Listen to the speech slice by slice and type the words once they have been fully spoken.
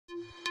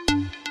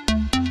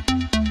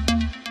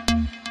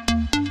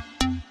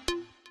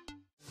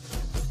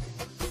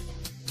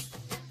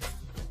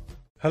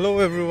Hello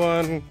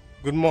everyone,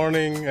 good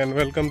morning and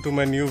welcome to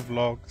my new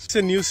vlog. It's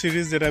a new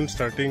series that I'm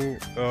starting.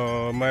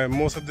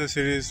 Most of the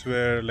series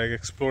were like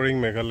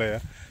exploring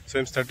Meghalaya. So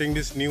I'm starting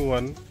this new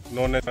one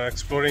known as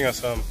exploring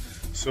Assam.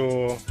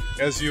 So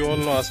as you all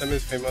know, Assam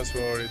is famous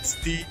for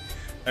its tea.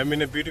 I'm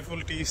in a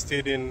beautiful tea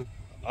estate in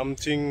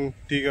Amching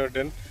Tea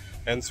Garden,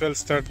 and so I'll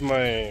start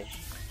my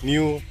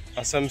new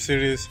Assam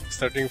series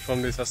starting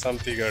from this Assam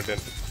Tea Garden.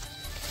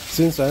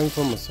 Since I am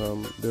from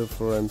Assam,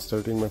 therefore I'm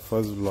starting my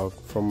first vlog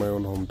from my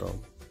own hometown.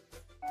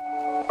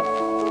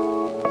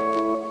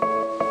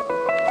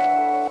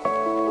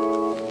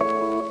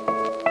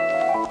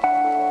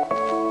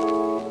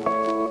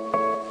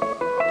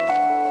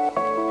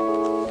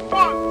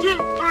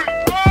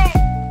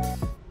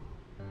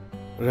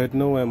 Right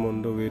now I'm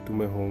on the way to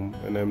my home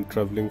and I'm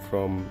traveling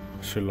from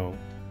Shillong.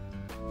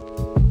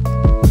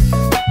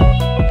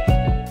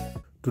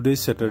 Today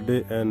is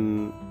Saturday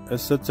and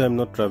as such I'm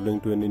not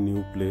traveling to any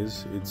new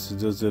place. It's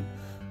just that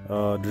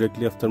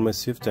directly after my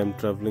shift I'm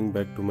traveling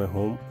back to my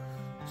home.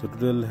 So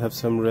today I'll have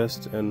some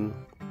rest and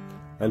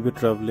I'll be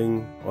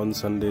traveling on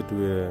Sunday to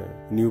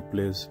a new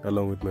place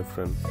along with my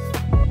friend.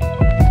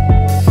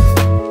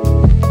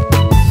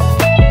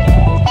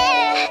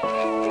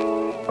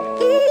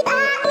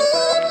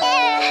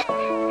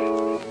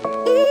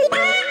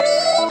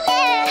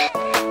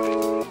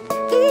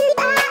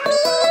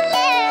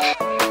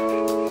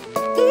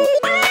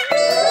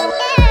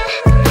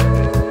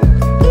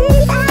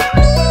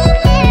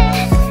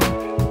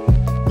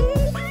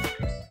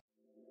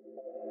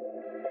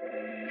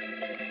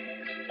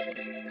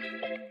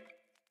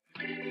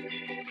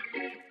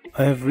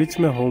 I have reached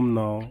my home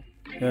now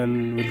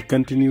and will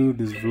continue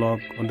this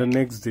vlog on the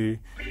next day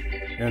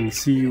and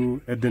see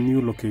you at the new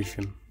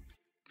location.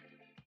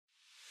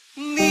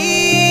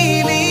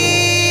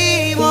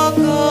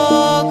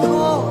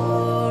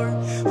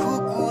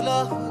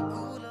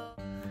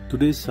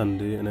 Today is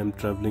Sunday and I am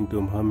traveling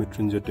to Maha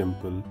Mrityunjay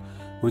temple,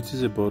 which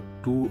is about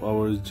 2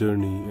 hours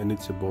journey and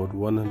it's about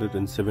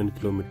 107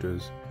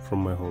 kilometers from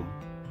my home.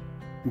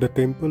 The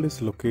temple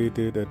is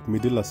located at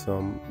Middle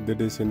Assam,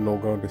 that is in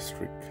Nagaon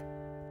district.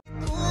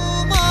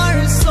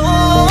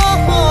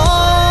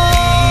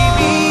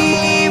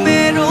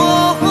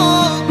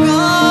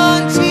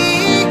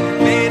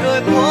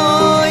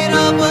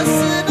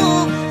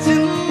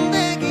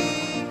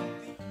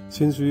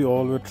 Since we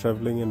all were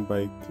traveling in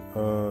bike,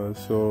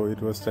 so it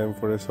was time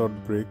for a short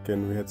break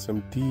and we had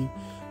some tea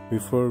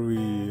before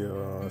we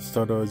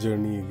start our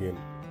journey again.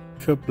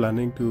 If you're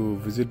planning to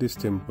visit this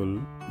temple,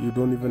 you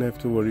don't even have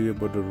to worry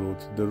about the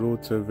roads. The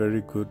roads are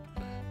very good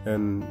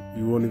and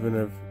you won't even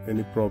have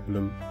any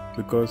problem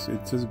because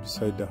it's just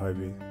beside the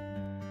highway.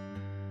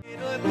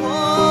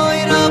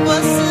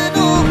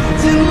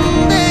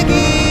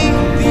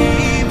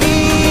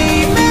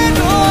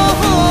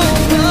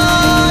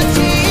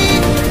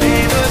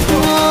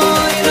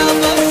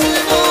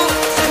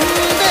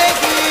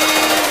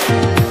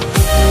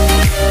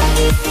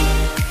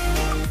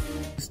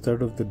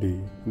 Start of the day,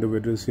 the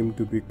weather seemed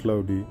to be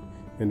cloudy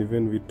and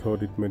even we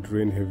thought it might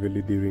rain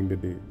heavily during the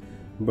day.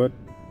 But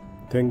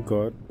thank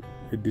God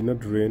it did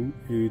not rain,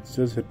 it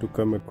just had to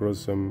come across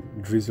some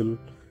drizzle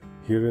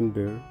here and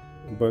there,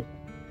 but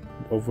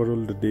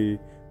overall the day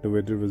the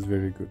weather was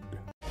very good.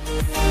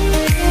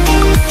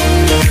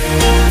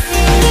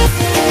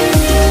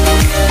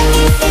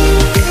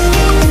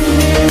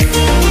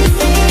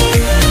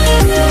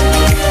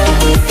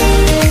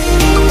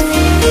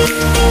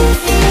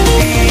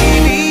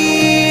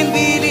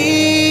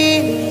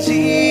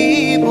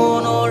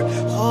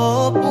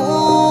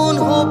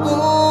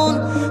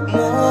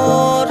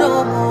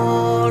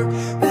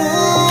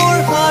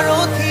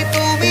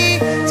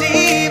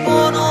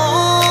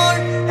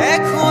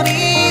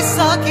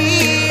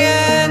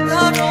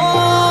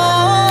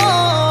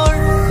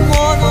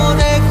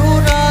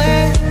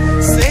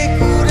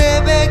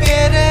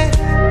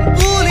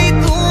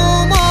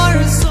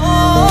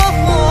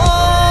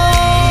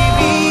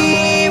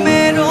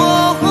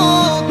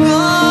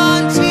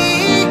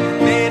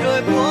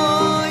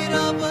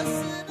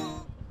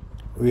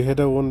 We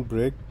had our own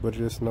break, but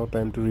it is now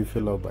time to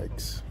refill our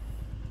bikes.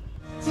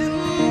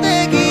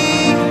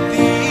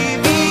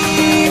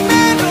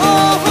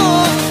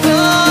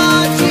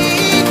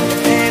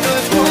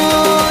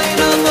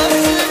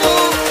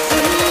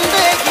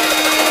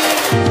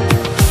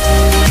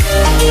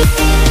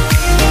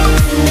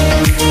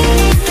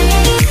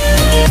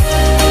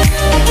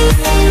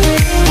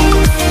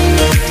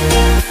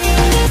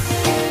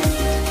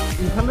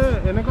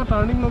 এনেকা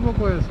turning লব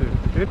কৈ আছে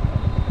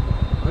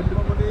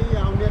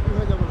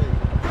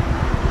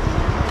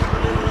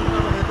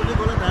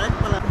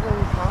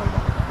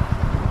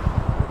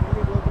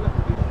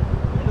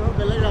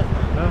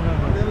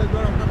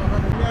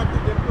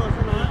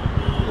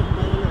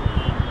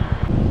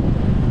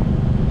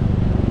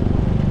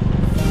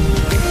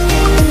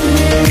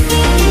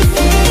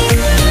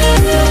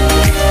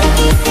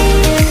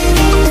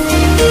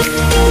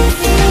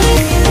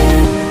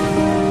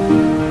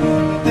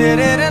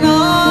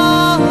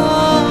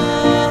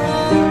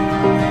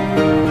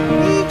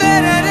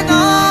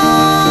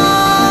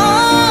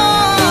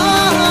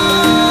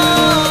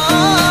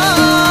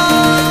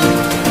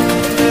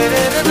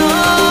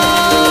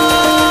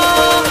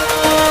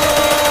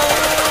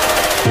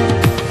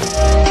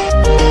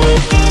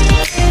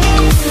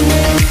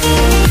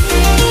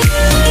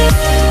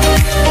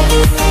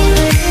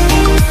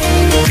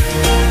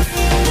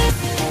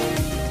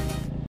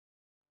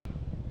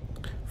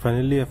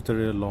Finally,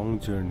 after a long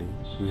journey,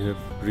 we have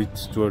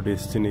reached to our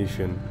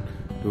destination,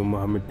 to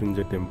Maha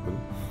Mrityunjay temple,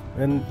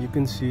 and you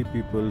can see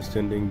people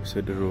standing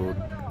beside the road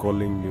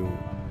calling you.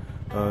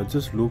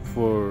 Just look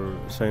for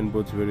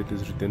signboards where it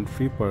is written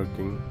free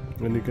parking,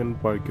 and you can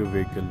park your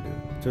vehicle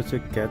there. Just a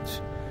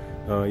catch,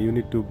 you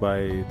need to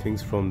buy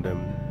things from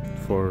them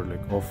for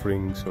like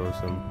offerings or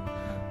some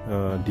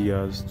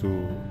diyas to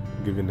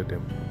give in the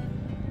temple.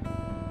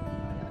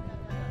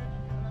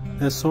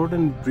 A short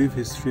and brief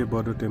history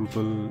about the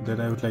temple that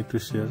I would like to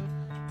share.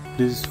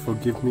 Please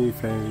forgive me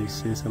if I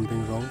say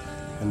something wrong,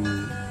 and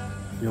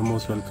you're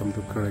most welcome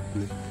to correct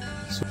me.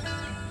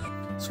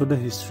 So the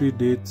history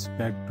dates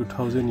back to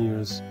 1000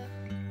 years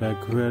back,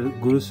 where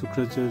Guru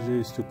Shukracharya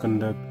used to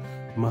conduct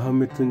Maha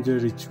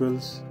Mrityunjay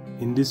rituals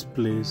in this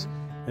place,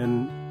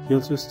 and he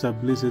also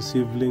established a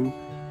Shivling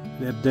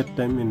at that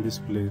time in this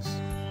place.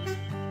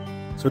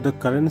 So the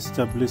current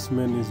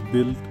establishment is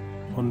built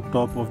on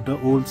top of the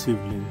old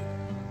Shivling.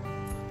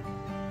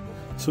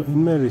 So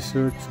in my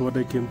research, what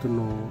I came to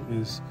know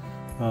is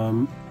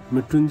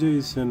Mrityunjay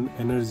is an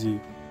energy,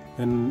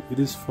 and it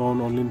is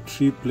found only in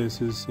 3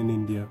 places in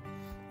India,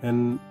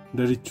 and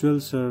the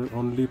rituals are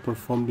only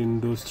performed in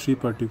those 3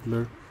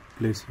 particular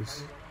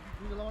places.